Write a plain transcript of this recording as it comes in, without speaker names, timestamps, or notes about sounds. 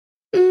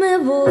me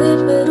voy,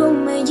 pero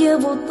me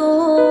llevo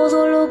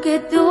todo lo que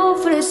te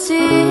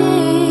ofrecí.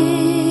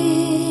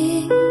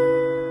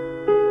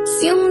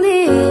 Si un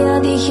día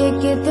dije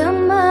que te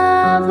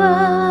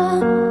amaba,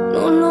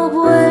 no lo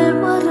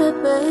vuelvo a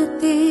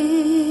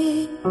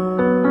repetir.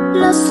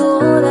 Las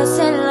horas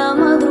en la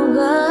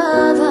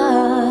madrugada,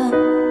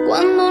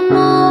 cuando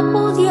no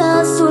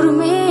podías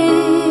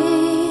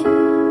dormir,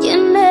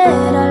 ¿quién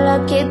era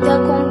la que te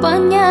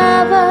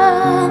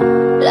acompañaba?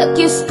 La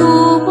que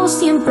estuvo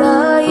siempre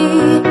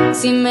ahí.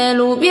 Si me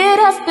lo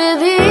hubieras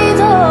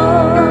pedido,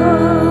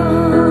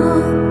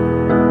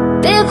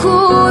 te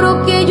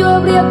juro que yo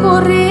habría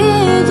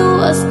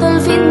corrido hasta el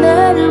fin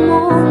del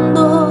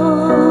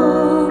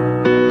mundo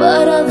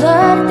para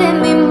darte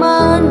mi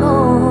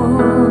mano.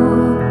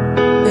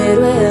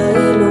 Pero he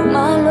ahí lo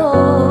malo,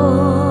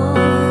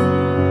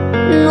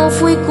 no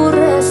fui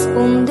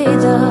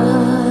correspondida.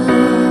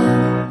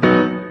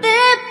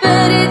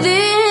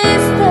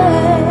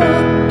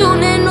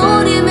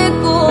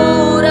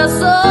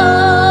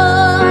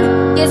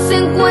 Se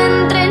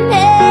encuentra en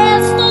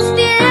estos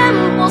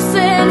tiempos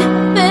en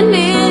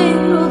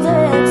peligro de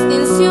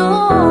extinción.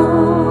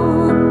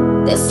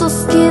 De esos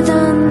que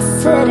dan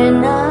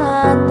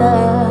serenata,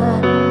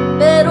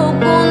 pero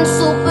con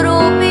su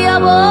propia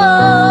voz.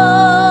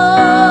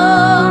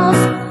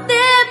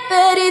 Te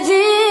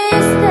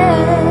perdiste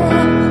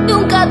de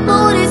un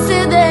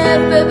 14 de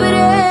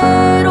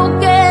febrero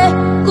que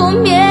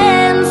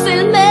comienza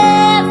el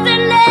mes de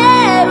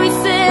enero y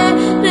se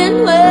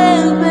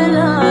renueva el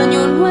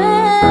año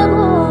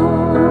nuevo.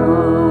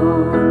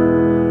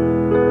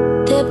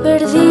 Te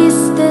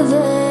perdiste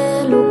de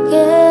lo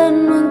que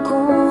no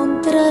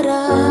encontrarás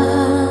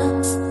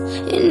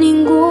en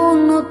ningún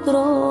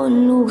otro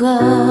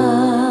lugar.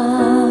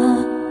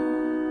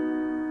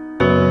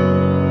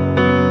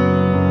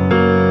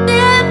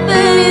 Te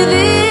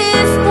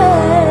perdiste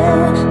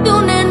de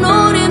un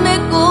enorme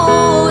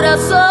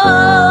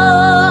corazón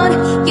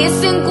que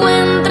se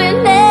encuentra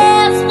en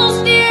estos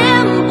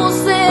tiempos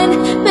en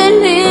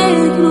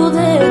peligro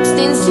de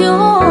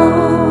extinción.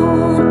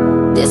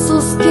 De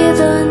esos que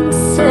dan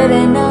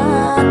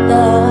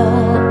serenata,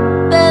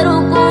 pero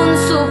con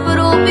su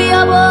propia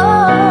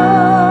voz.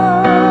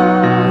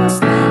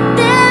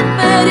 Te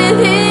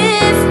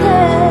perdiste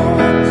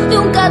de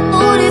un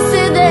 14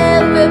 de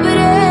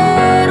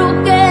febrero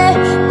que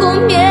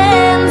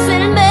comienza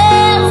el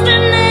mes de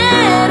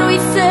enero y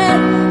se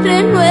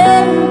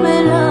renueva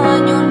el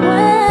año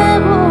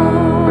nuevo.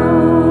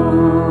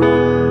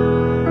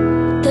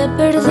 Te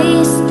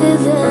perdiste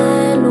de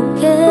lo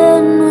que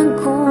no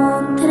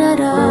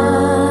encontrarás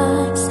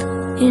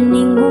en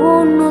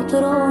ningún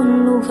otro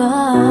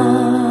lugar.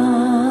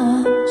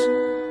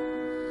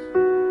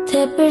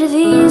 Te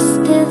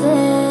perdiste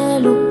de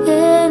lo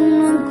que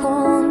no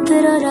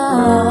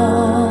encontrarás